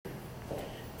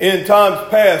in times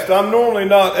past. I'm normally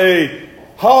not a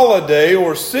holiday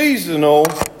or seasonal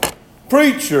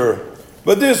preacher.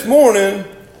 But this morning,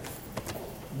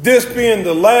 this being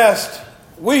the last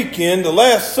weekend, the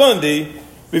last Sunday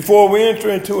before we enter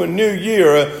into a new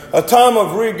year, a time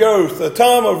of regrowth, a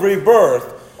time of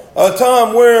rebirth, a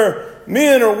time where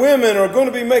men or women are going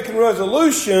to be making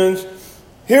resolutions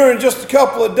here in just a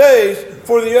couple of days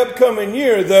for the upcoming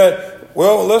year that,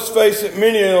 well, let's face it,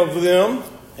 many of them,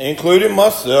 including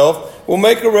myself, will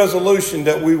make a resolution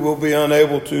that we will be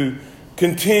unable to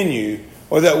continue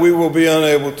or that we will be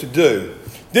unable to do.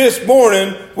 This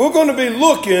morning, we're going to be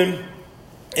looking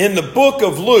in the book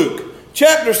of Luke,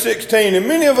 chapter 16. And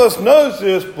many of us knows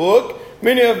this book.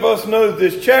 Many of us know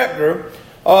this chapter.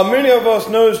 Many of us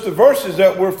knows the verses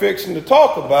that we're fixing to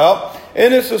talk about.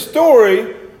 And it's a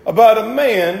story about a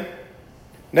man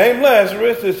named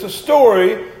Lazarus. It's a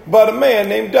story about a man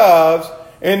named Dives.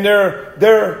 And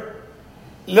their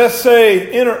let's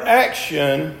say,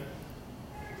 interaction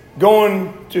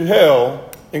going to hell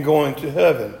and going to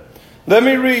heaven. Let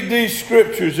me read these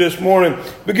scriptures this morning,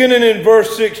 beginning in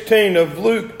verse 16 of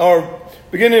Luke, or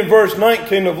beginning in verse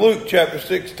 19 of Luke chapter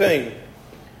 16.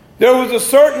 There was a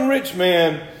certain rich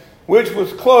man which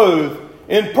was clothed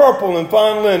in purple and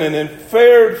fine linen and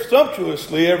fared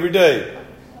sumptuously every day.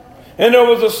 And there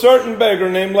was a certain beggar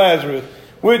named Lazarus,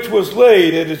 which was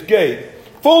laid at his gate,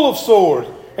 full of sores,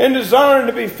 and desiring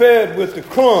to be fed with the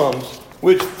crumbs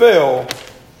which fell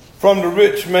from the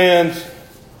rich man's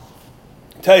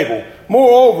table.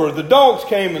 Moreover, the dogs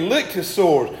came and licked his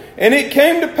sores. And it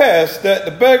came to pass that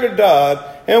the beggar died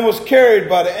and was carried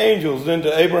by the angels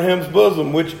into Abraham's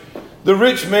bosom, which the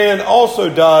rich man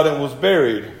also died and was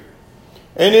buried.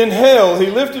 And in hell he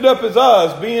lifted up his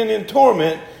eyes, being in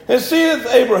torment, and seeth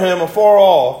Abraham afar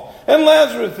off, and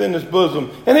Lazarus in his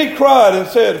bosom. And he cried and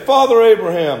said, Father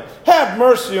Abraham, have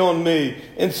mercy on me,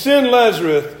 and send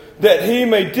Lazarus, that he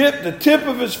may dip the tip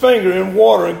of his finger in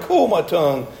water and cool my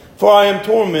tongue, for I am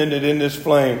tormented in this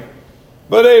flame.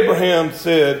 But Abraham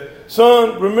said,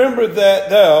 Son, remember that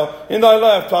thou in thy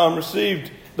lifetime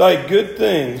received thy good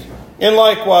things, and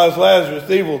likewise Lazarus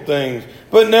evil things.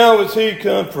 But now is he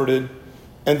comforted,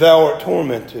 and thou art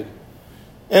tormented.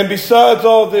 And besides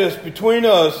all this, between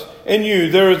us and you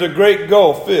there is a great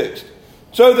gulf fixed,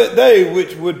 so that they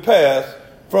which would pass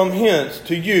from hence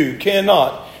to you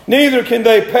cannot, neither can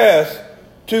they pass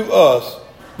to us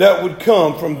that would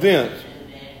come from thence.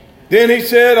 Then he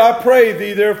said, I pray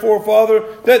thee, therefore, Father,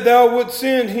 that thou wouldst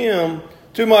send him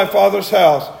to my father's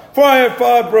house. For I have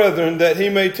 5 brethren, that he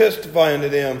may testify unto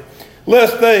them,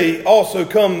 lest they also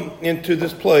come into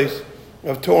this place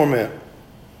of torment.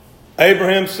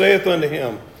 Abraham saith unto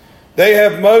him, They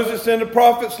have Moses and the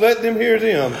prophets, let them hear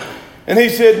them. And he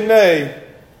said, Nay,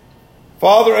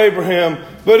 Father Abraham,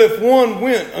 but if one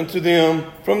went unto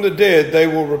them from the dead, they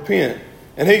will repent.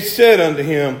 And he said unto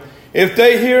him, If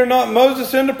they hear not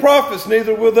Moses and the prophets,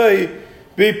 neither will they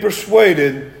be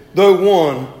persuaded, though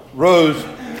one rose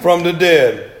from the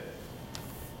dead.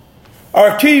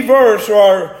 Our key verse,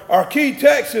 or our key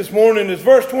text this morning is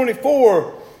verse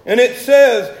 24. And it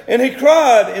says, And he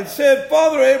cried and said,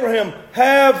 Father Abraham,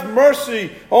 have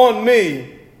mercy on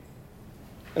me.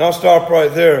 And I'll stop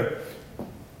right there.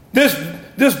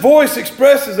 This voice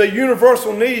expresses a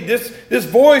universal need. This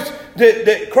voice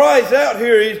that cries out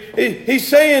here, he's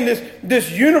saying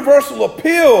this universal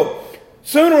appeal.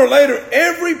 Sooner or later,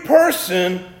 every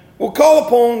person will call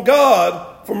upon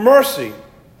God for mercy.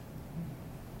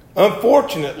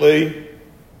 Unfortunately,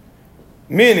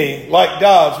 many, like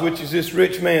Dobbs, which is this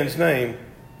rich man's name,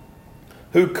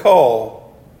 who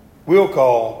will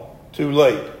call too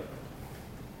late.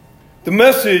 The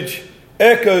message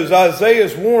echoes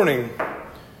Isaiah's warning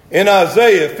in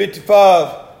Isaiah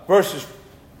 55, verses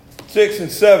 6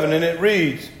 and 7, and it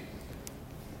reads,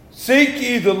 Seek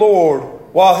ye the Lord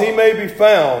while he may be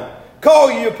found.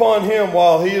 Call ye upon him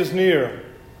while he is near.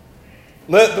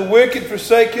 Let the wicked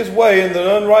forsake his way, and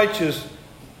the unrighteous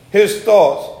his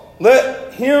thoughts.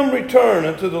 Let him return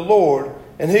unto the Lord,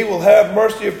 and he will have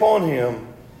mercy upon him,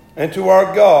 and to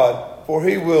our God, for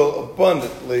he will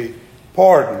abundantly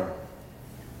pardon.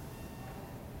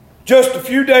 Just a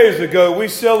few days ago, we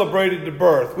celebrated the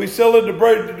birth. We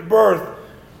celebrated the birth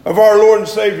of our Lord and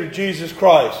Savior, Jesus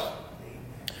Christ.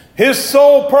 His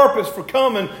sole purpose for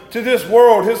coming to this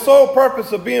world, his sole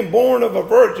purpose of being born of a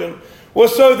virgin,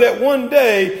 was so that one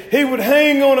day he would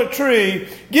hang on a tree,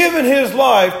 giving his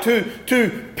life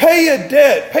to pay a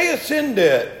debt, pay a sin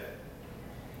debt,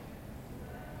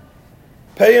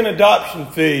 pay an adoption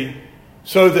fee,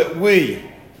 so that we,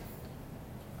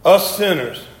 us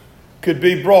sinners, could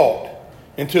be brought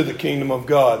into the kingdom of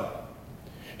God.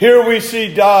 Here we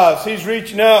see Dives. He's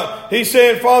reaching out. He's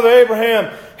saying, Father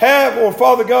Abraham,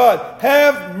 Father God,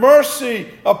 have mercy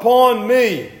upon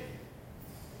me.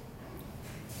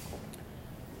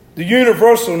 The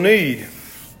universal need,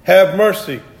 have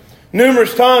mercy.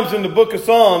 Numerous times in the book of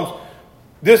Psalms,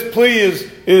 this plea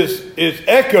is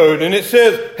echoed, and it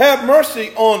says, have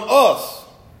mercy on us.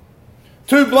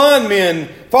 Two blind men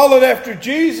followed after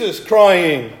Jesus,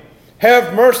 crying,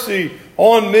 have mercy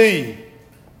on me.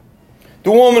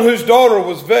 The woman whose daughter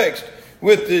was vexed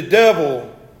with the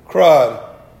devil cried,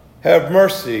 have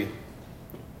mercy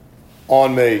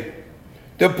on me.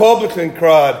 The publican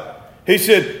cried, he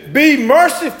said, be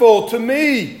merciful to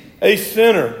me, a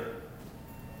sinner.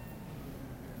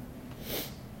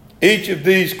 Each of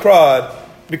these cried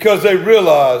because they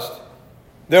realized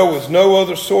there was no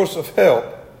other source of help.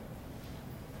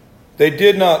 They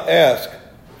did not ask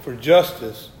for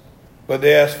justice, but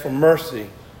they asked for mercy.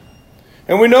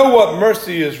 And we know what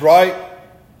mercy is, right?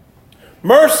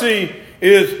 Mercy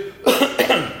is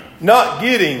not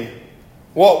getting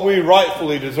what we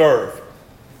rightfully deserve.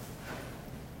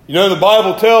 You know, the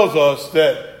Bible tells us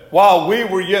that while we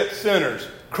were yet sinners,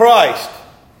 Christ,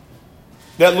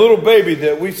 that little baby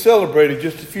that we celebrated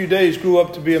just a few days, grew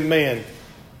up to be a man.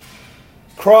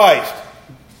 Christ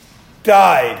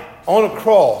died on a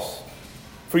cross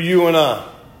for you and I.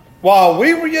 While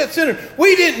we were yet sinners,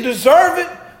 we didn't deserve it.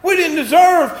 We didn't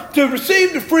deserve to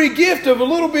receive the free gift of a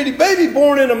little bitty baby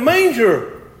born in a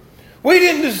manger. We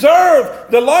didn't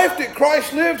deserve the life that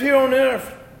Christ lived here on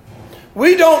earth.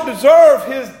 We don't deserve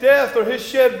His death or His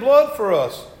shed blood for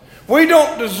us. We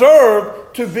don't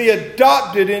deserve to be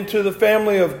adopted into the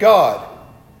family of God.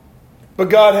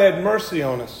 But God had mercy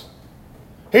on us.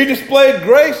 He displayed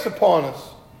grace upon us,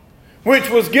 which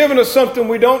was giving us something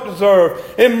we don't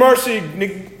deserve, and mercy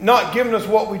not giving us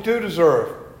what we do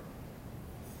deserve.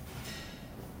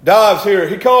 Dives here.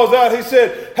 He calls out, he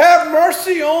said, have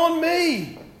mercy on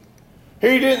me.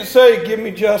 He didn't say, give me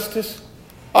justice.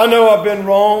 I know I've been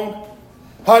wrong.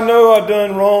 I know I've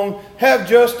done wrong. Have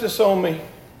justice on me.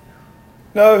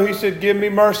 No, he said, give me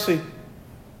mercy.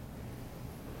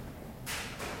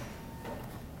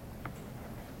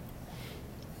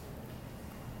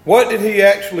 What did he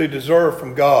actually deserve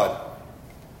from God?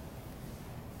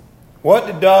 What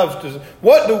did Dives deserve?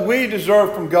 What do we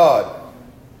deserve from God?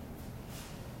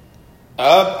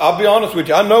 I'll be honest with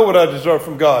you. I know what I deserve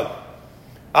from God.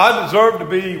 I deserve to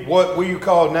be what we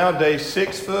call nowadays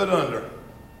 6 foot under.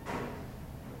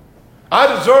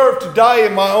 I deserve to die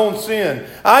in my own sin.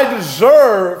 I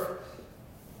deserve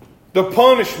the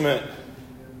punishment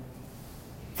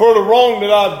for the wrong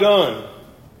that I've done.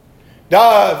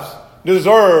 Dives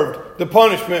deserved the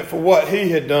punishment for what he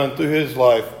had done through his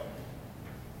life.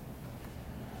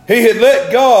 He had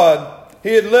left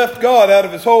God out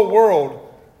of his whole world,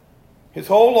 his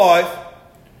whole life,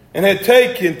 and had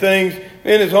taken things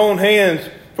in his own hands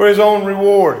for his own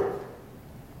reward.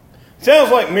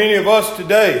 Sounds like many of us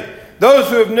today, those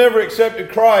who have never accepted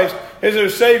Christ as their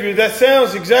Savior, that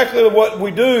sounds exactly what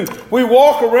we do. We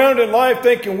walk around in life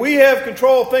thinking we have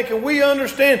control, thinking we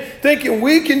understand, thinking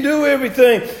we can do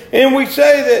everything. And we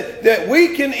say that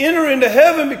we can enter into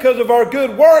heaven because of our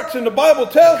good works. And the Bible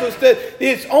tells us that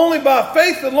it's only by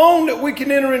faith alone that we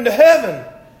can enter into heaven.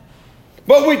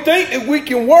 But we think that we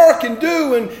can work and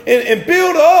do and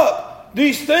build up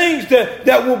these things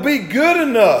that will be good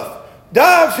enough.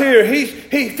 Dives here, he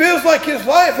feels like his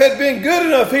life had been good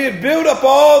enough. He had built up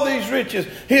all these riches.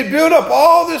 He had built up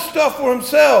all this stuff for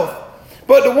himself.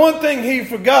 But the one thing he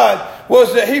forgot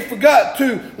was that he forgot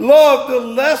to love the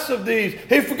less of these.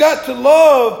 He forgot to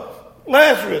love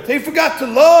Lazarus. He forgot to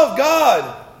love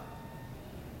God.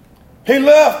 He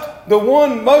left the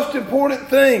one most important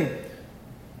thing.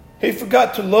 He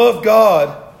forgot to love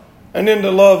God and then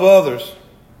to love others.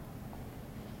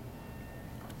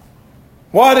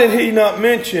 Why did he not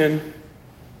mention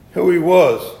who he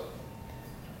was?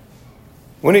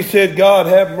 When he said, God,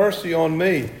 have mercy on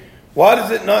me. Why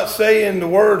does it not say in the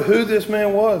word who this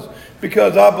man was?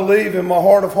 Because I believe in my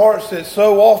heart of hearts that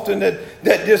so often that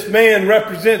this man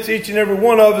represents each and every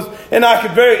one of us. And I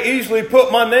could very easily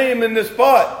put my name in this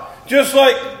spot. Just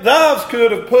like Dives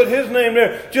could have put his name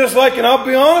there. Just like, and I'll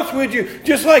be honest with you,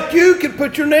 just like you could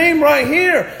put your name right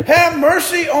here. Have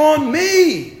mercy on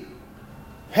me.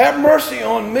 Have mercy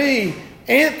on me,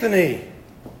 Anthony.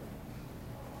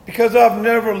 Because I've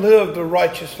never lived a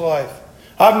righteous life.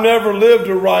 I've never lived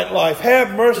a right life.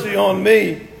 Have mercy on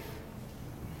me.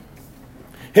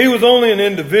 He was only an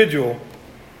individual.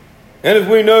 And as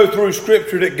we know through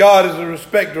Scripture that God is a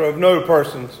respecter of no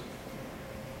persons.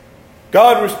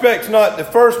 God respects not the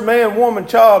first man, woman,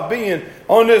 child being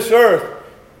on this earth.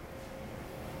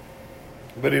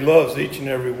 But He loves each and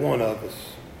every one of us.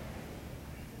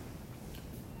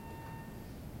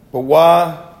 But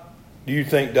why do you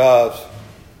think Dobbs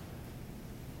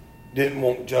didn't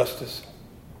want justice?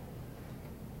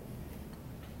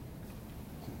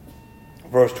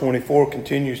 Verse 24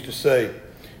 continues to say,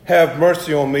 have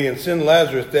mercy on me and send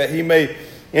Lazarus that he may,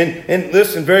 and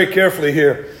listen very carefully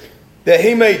here, that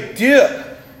he may dip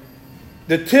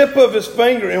the tip of his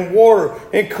finger in water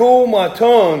and cool my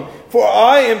tongue, for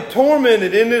I am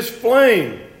tormented in this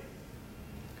flame.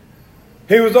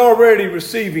 He was already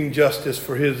receiving justice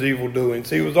for his evil doings.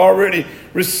 He was already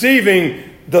receiving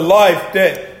the life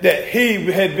that he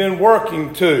had been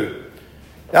working to.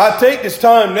 Now, I take this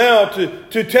time now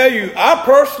to tell you, I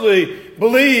personally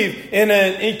believe in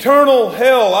an eternal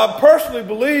hell. I personally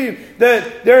believe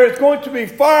that there is going to be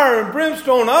fire and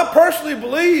brimstone. I personally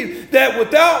believe that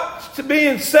without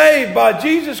being saved by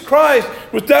Jesus Christ,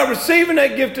 without receiving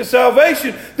that gift of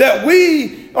salvation, that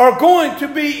we are going to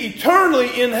be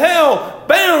eternally in hell,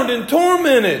 bound and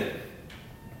tormented.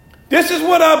 This is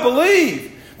what I believe,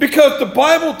 because the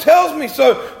Bible tells me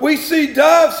so. We see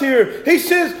Dobbs here. He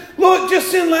says, look, just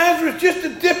send Lazarus just to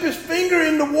dip his finger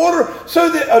in the water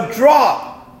so that a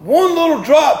drop, one little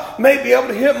drop, may be able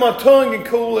to hit my tongue and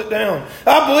cool it down.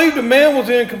 I believe the man was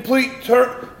in complete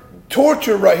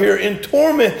torture right here, in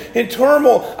torment, in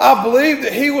turmoil. I believe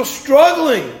that he was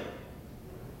struggling.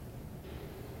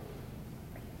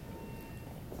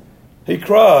 He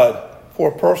cried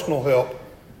for personal help.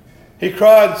 He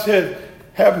cried and said,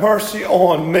 have mercy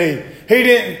on me. He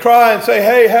didn't cry and say,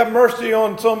 hey, have mercy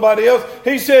on somebody else.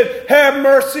 He said, have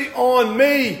mercy on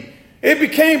me. It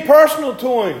became personal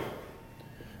to him.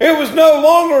 It was no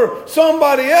longer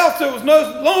somebody else. It was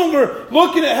no longer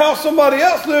looking at how somebody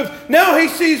else lives. Now he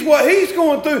sees what he's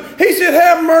going through. He said,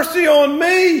 have mercy on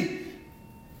me.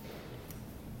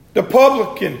 The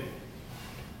publican.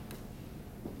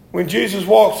 When Jesus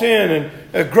walks in, and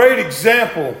a great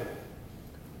example.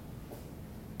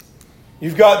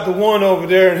 You've got the one over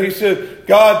there, and he said,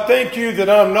 God, thank you that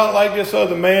I'm not like this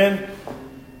other man.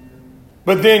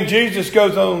 But then Jesus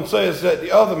goes on and says that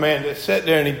the other man that sat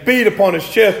there and he beat upon his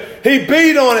chest, he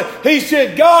beat on it. He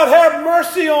said, God, have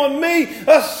mercy on me,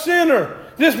 a sinner.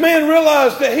 This man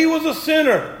realized that he was a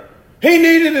sinner. He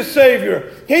needed a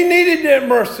Savior. He needed that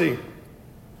mercy.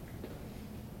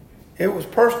 It was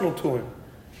personal to him.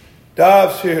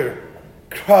 Dobbs here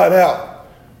cried out.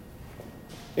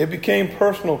 It became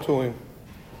personal to him.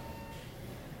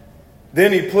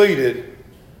 Then he pleaded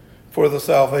for the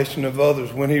salvation of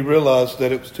others when he realized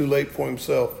that it was too late for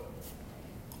himself.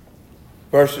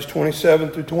 Verses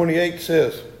 27 through 28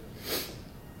 says,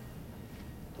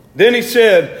 then he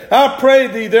said, I pray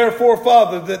thee therefore,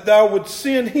 Father, that thou would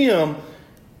send him,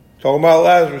 talking about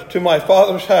Lazarus, to my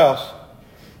father's house.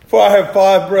 For I have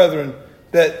 5 brethren,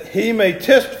 that he may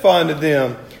testify unto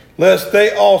them, lest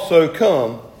they also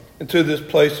come into this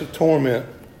place of torment.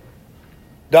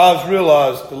 Dobbs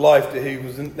realized the life that he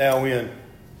was now in.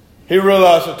 He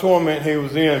realized the torment he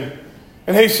was in.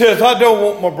 And he says, I don't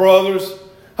want my brothers.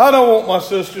 I don't want my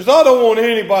sisters. I don't want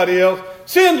anybody else.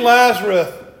 Send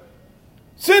Lazarus.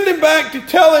 Send him back to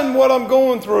tell him what I'm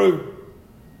going through.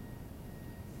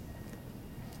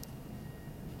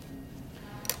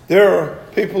 There are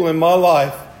people in my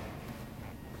life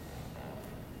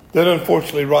that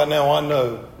unfortunately right now I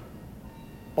know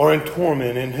are in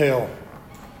torment in hell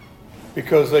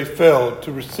because they failed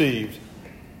to receive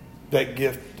that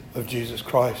gift of Jesus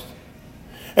Christ.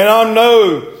 And I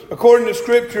know, according to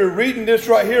Scripture, reading this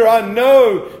right here, I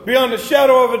know beyond a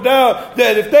shadow of a doubt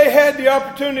that if they had the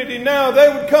opportunity now, they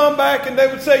would come back and they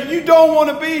would say, you don't want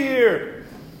to be here.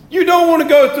 You don't want to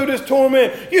go through this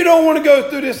torment. You don't want to go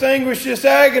through this anguish, this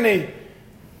agony.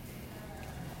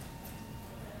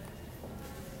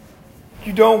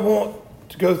 You don't want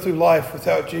to go through life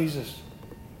without Jesus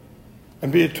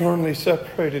and be eternally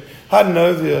separated. I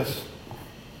know this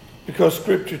because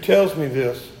Scripture tells me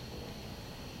this.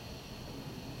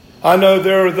 I know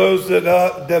there are those that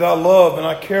I love and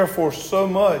I care for so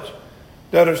much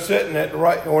that are sitting at the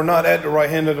right, or not at the right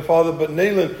hand of the Father, but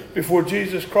kneeling before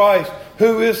Jesus Christ,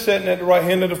 who is sitting at the right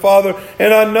hand of the Father.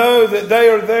 And I know that they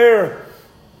are there.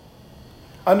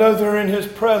 I know they're in His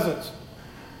presence.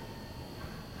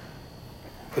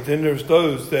 But then there's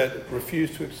those that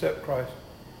refuse to accept Christ.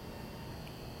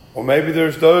 Or maybe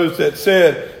there's those that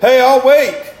said, hey, I'll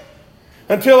wait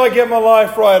until I get my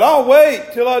life right. I'll wait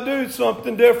till I do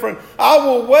something different. I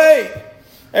will wait.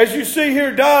 As you see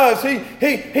here, Dobbs, he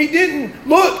didn't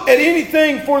look at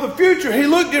anything for the future. He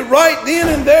looked at right then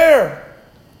and there.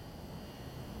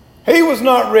 He was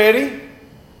not ready.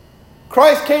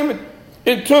 Christ came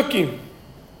and took him.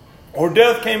 Or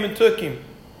death came and took him.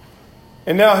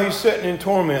 And now he's sitting in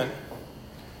torment.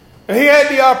 And he had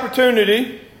the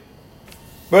opportunity,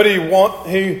 but he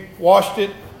washed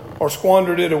it or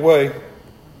squandered it away.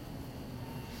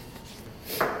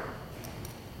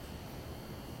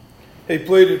 He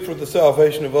pleaded for the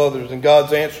salvation of others, and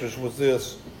God's answers was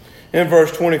this. In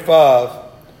verse 25,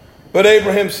 but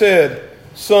Abraham said,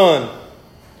 Son,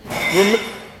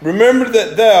 remember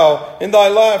that thou in thy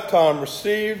lifetime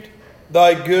received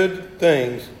thy good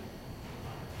things,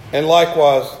 and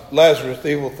likewise Lazarus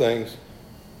evil things.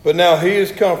 But now he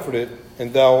is comforted,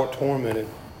 and thou art tormented.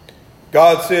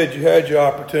 God said you had your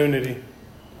opportunity.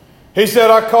 He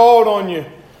said, I called on you.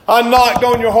 I knocked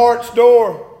on your heart's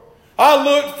door. I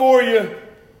looked for you.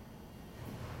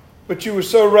 But you were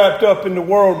so wrapped up in the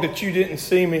world that you didn't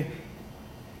see me.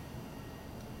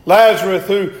 Lazarus,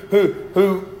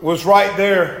 who was right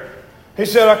there, he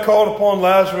said, I called upon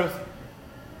Lazarus.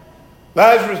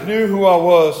 Lazarus knew who I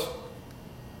was.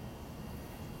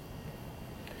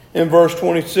 In verse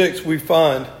 26, we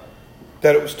find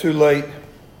that it was too late.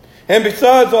 And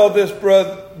besides all this,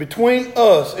 brother, between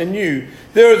us and you,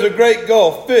 there is a great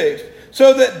gulf fixed,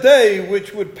 so that they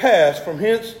which would pass from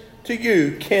hence to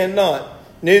you cannot,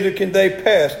 neither can they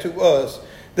pass to us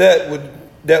that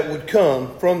would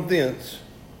come from thence.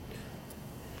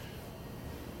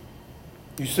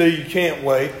 You see, you can't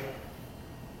wait.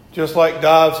 Just like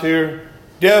Dives here,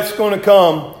 death's going to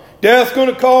come. Death's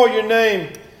going to call your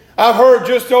name. I've heard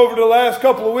just over the last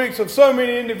couple of weeks of so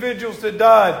many individuals that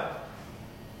died.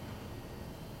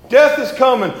 Death is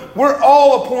coming. We're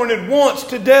all appointed once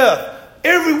to death.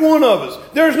 Every one of us.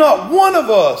 There's not one of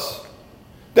us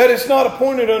that it's not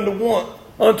appointed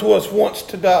unto us once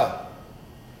to die.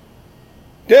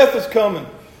 Death is coming.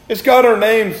 It's got our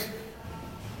names.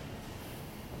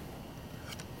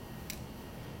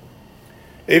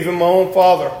 Even my own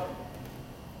father,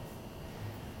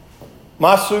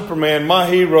 my Superman, my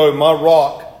hero, my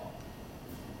rock,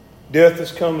 death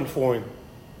is coming for him.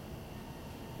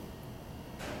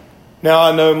 Now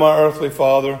I know my earthly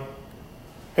father.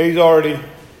 He's already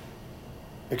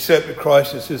accepted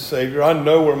Christ as his Savior. I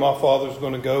know where my father's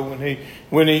going to go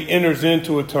when he enters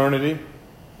into eternity.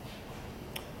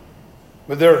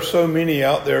 But there are so many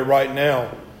out there right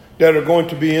now that are going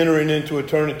to be entering into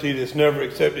eternity that's never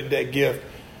accepted that gift.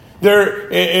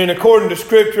 And according to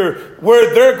Scripture,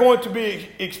 where they're going to be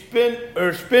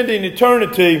spending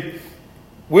eternity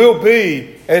will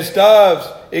be, as Dives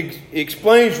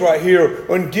explains right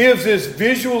here, and gives this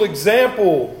visual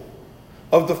example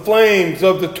of the flames,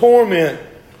 of the torment.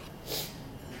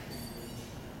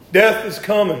 Death is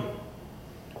coming.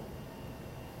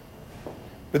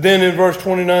 But then in verse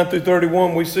 29 through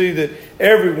 31, we see that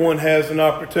everyone has an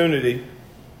opportunity.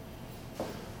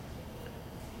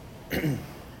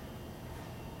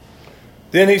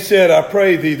 Then he said, I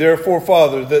pray thee, therefore,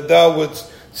 Father, that thou wouldst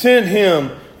send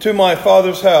him to my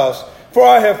father's house. For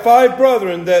I have 5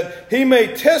 brethren, that he may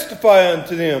testify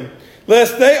unto them,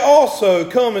 lest they also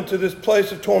come into this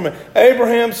place of torment.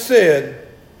 Abraham said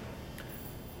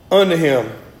unto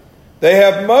him, they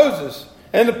have Moses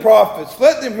and the prophets,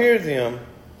 let them hear them.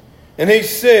 And he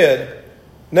said,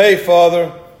 Nay,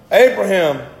 Father,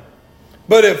 Abraham,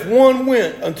 but if one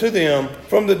went unto them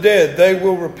from the dead, they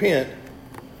will repent.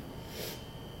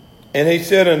 And he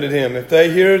said unto them, if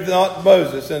they hear not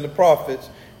Moses and the prophets,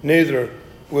 neither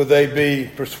will they be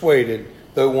persuaded,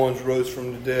 though one rose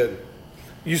from the dead.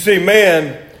 You see,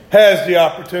 man has the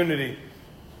opportunity.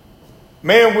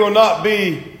 Man will not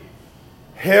be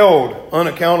held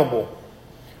unaccountable.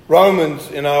 Romans,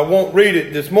 and I won't read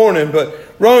it this morning, but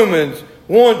Romans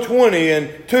 1:20 and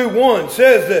 2:1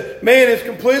 says that man is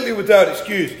completely without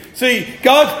excuse. See,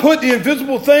 God's put the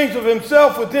invisible things of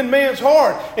himself within man's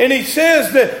heart. And he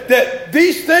says that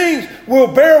these things will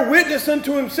bear witness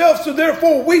unto himself. So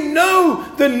therefore, we know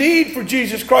the need for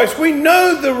Jesus Christ. We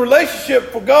know the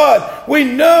relationship for God. We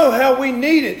know how we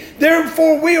need it.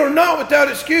 Therefore, we are not without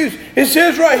excuse. It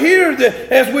says right here that,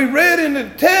 as we read in the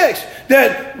text,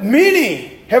 that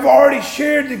many have already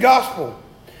shared the gospel.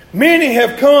 Many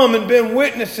have come and been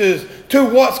witnesses to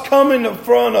what's coming in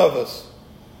front of us.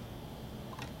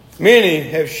 Many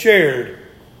have shared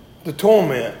the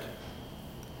torment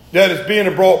that is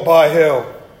being brought by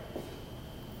hell.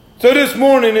 So this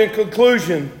morning, in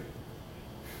conclusion,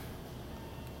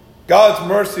 God's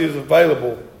mercy is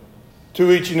available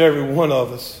to each and every one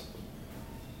of us.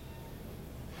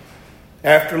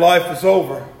 After life is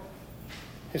over,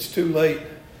 it's too late.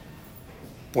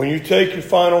 When you take your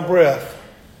final breath,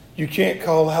 you can't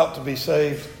call out to be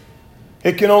saved.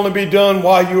 It can only be done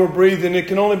while you are breathing. It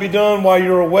can only be done while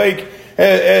you're awake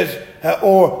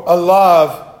or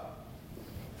alive.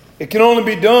 It can only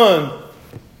be done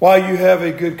while you have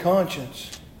a good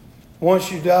conscience.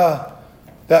 Once you die,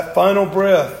 that final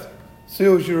breath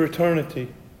seals your eternity.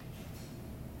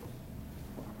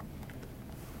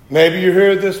 Maybe you're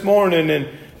here this morning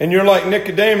and you're like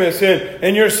Nicodemus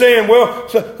and you're saying,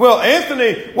 well,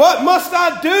 Anthony, what must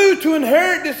I do to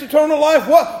inherit this eternal life?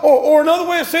 Or another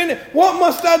way of saying it, what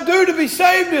must I do to be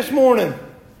saved this morning?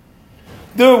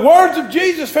 The words of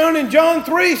Jesus found in John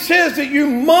 3 says that you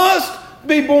must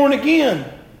be born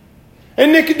again.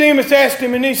 And Nicodemus asked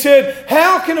him, and he said,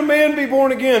 how can a man be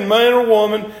born again, man or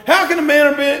woman? How can a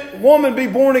man or woman be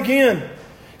born again?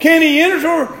 Can he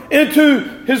enter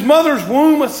into his mother's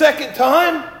womb a second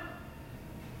time?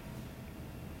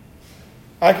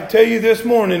 I can tell you this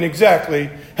morning exactly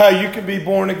how you can be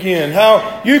born again,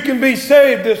 how you can be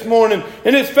saved this morning.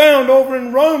 And it's found over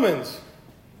in Romans.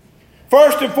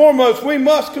 First and foremost, we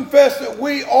must confess that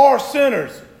we are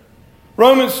sinners.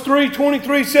 Romans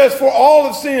 3:23 says, for all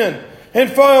have sinned and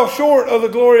fell short of the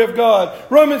glory of God.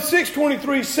 Romans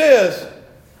 6:23 says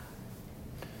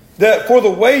that for the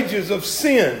wages of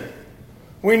sin,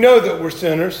 we know that we're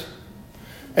sinners.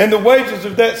 And the wages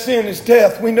of that sin is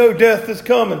death. We know death is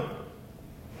coming.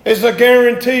 It's a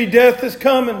guarantee death is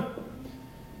coming.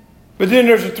 But then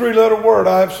there's a three-letter word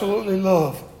I absolutely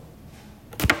love.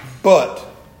 But.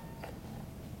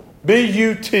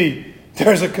 B-U-T.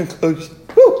 There's a conclusion.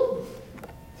 Whew.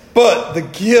 But the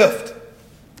gift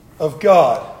of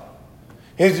God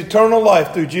is eternal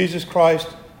life through Jesus Christ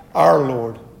our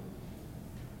Lord.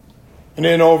 And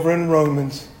then over in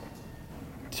Romans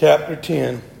chapter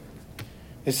 10,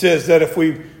 it says that if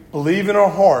we believe in our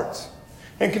hearts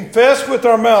and confess with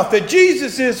our mouth that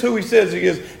Jesus is who He says He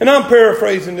is. And I'm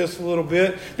paraphrasing this a little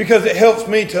bit because it helps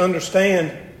me to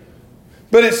understand.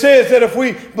 But it says that if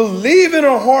we believe in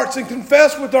our hearts and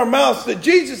confess with our mouths that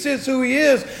Jesus is who He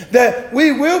is, that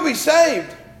we will be saved.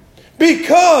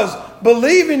 Because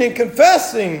believing and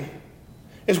confessing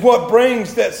is what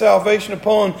brings that salvation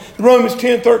upon. Romans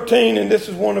 10:13, and this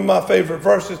is one of my favorite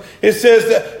verses. It says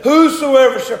that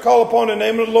whosoever shall call upon the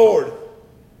name of the Lord.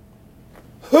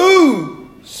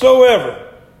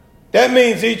 Whosoever. That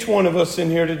means each one of us in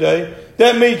here today.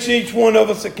 That means each one of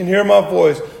us that can hear my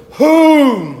voice.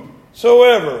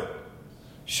 Whomsoever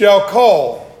shall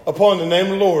call upon the name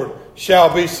of the Lord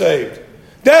shall be saved.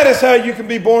 That is how you can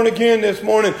be born again this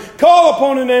morning. Call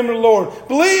upon the name of the Lord.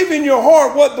 Believe in your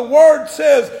heart what the Word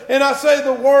says. And I say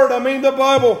the Word, I mean the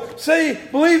Bible.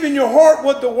 Believe in your heart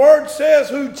what the Word says,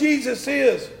 who Jesus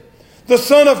is. The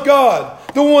Son of God.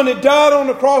 The one that died on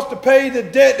the cross to pay the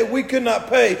debt that we could not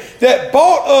pay. That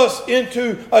bought us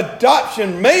into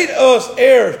adoption. Made us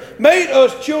heirs. Made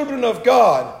us children of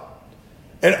God.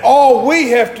 And all we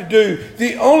have to do,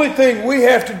 the only thing we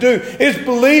have to do is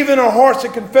believe in our hearts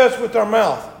and confess with our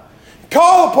mouth.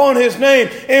 Call upon His name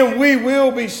and we will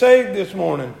be saved this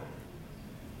morning.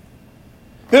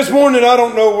 This morning I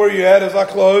don't know where you're at as I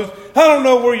close. I don't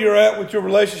know where you're at with your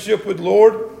relationship with the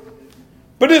Lord.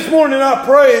 But this morning I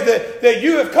pray that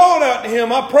you have called out to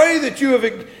Him. I pray that you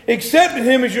have accepted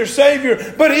Him as your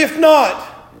Savior. But if not,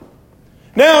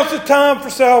 now it's the time for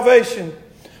salvation.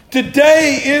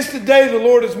 Today is the day the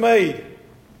Lord has made.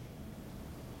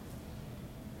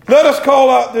 Let us call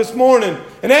out this morning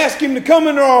and ask Him to come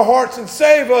into our hearts and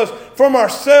save us from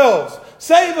ourselves.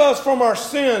 Save us from our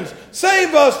sins.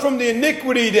 Save us from the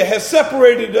iniquity that has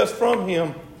separated us from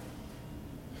Him.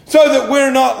 So that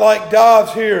we're not like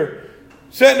doves here,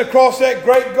 sitting across that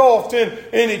great gulf in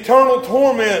eternal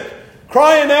torment,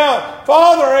 crying out,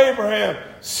 Father Abraham,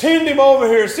 send him over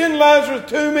here. Send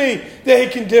Lazarus to me that he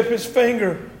can dip his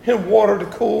finger in water to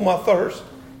cool my thirst.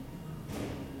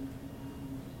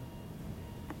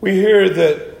 We hear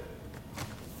that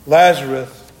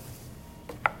Lazarus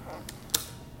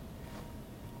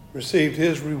received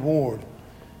his reward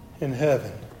in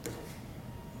heaven,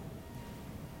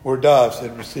 where doves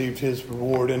had received his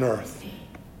reward in earth.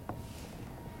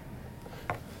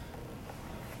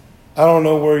 I don't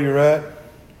know where you're at.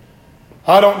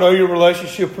 I don't know your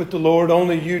relationship with the Lord.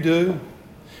 Only you do.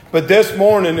 But this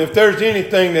morning, if there's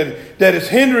anything that is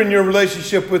hindering your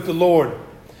relationship with the Lord,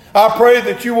 I pray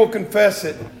that you will confess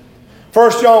it.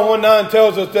 1 John 1:9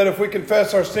 tells us that if we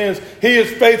confess our sins, He is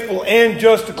faithful and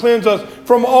just to cleanse us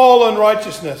from all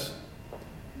unrighteousness.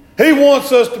 He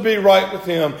wants us to be right with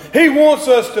Him. He wants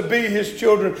us to be His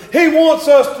children. He wants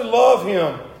us to love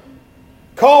Him.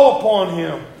 Call upon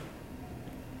Him.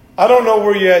 I don't know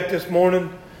where you're at this morning.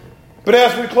 But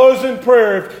as we close in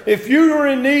prayer, if you are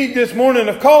in need this morning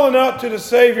of calling out to the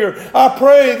Savior, I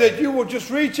pray that you will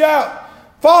just reach out.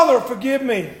 Father, forgive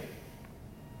me.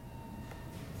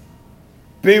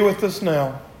 Be with us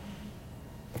now.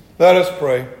 Let us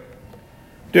pray.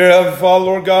 Dear Heavenly Father,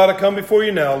 Lord God, I come before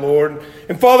you now, Lord.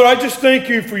 And Father, I just thank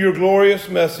you for your glorious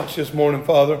message this morning,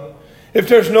 Father. If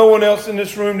there's no one else in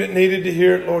this room that needed to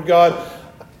hear it, Lord God,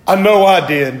 I know I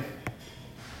did.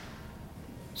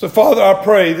 So Father, I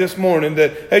pray this morning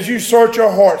that as you search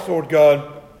our hearts, Lord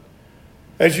God,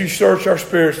 as you search our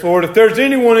spirits, Lord, if there's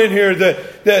anyone in here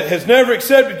that has never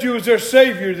accepted you as their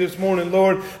Savior this morning,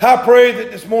 Lord, I pray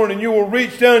that this morning you will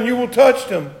reach down, you will touch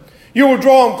them. You will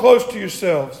draw them close to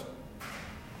yourselves.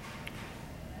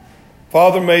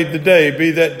 Father, may the day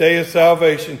be that day of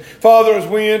salvation. Father, as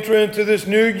we enter into this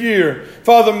new year,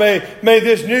 Father, may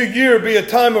this new year be a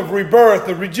time of rebirth,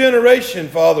 of regeneration,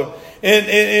 Father,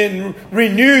 and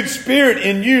renewed spirit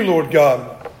in you, Lord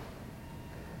God.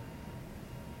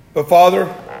 But Father,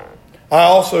 I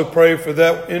also pray for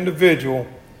that individual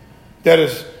that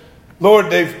is, Lord,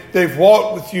 they've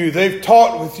walked with you, they've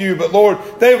taught with you, but Lord,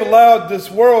 they've allowed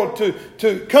this world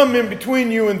to come in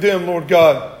between you and them, Lord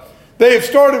God. They have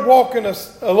started walking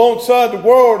alongside the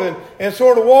world and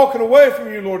sort of walking away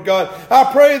from you, Lord God.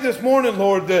 I pray this morning,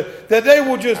 Lord, that they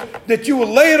will that you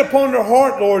will lay it upon their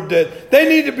heart, Lord, that they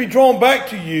need to be drawn back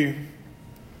to you.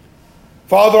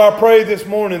 Father, I pray this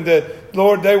morning that,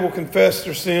 Lord, they will confess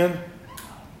their sin.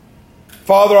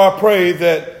 Father, I pray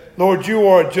that, Lord, you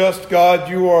are a just God,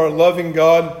 you are a loving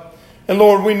God. And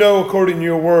Lord, we know according to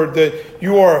your word that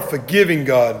you are a forgiving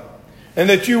God. And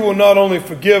that you will not only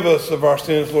forgive us of our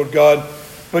sins, Lord God,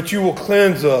 but you will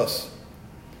cleanse us.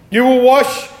 You will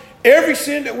wash every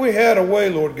sin that we had away,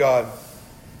 Lord God.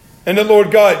 And that, Lord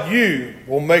God, you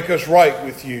will make us right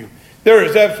with you. There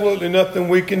is absolutely nothing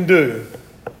we can do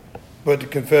but to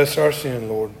confess our sin,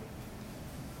 Lord.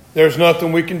 There's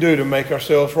nothing we can do to make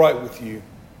ourselves right with you.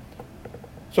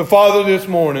 So, Father, this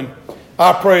morning,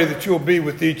 I pray that you'll be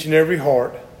with each and every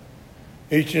heart,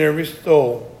 each and every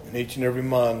soul, in each and every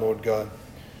mind, Lord God.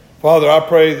 Father, I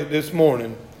pray that this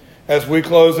morning, as we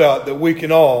close out, that we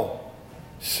can all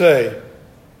say,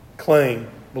 claim,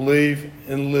 believe,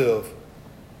 and live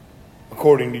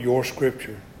according to your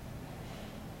scripture.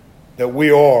 That we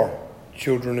are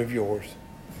children of yours.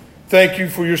 Thank you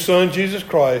for your Son, Jesus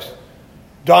Christ,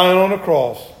 dying on the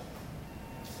cross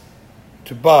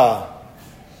to buy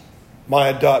my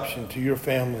adoption to your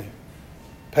family,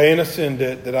 paying a sin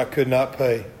debt that I could not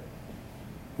pay,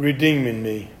 redeeming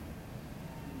me.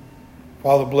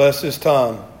 Father, bless this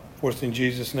time. For it's in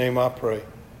Jesus' name I pray.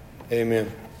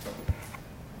 Amen.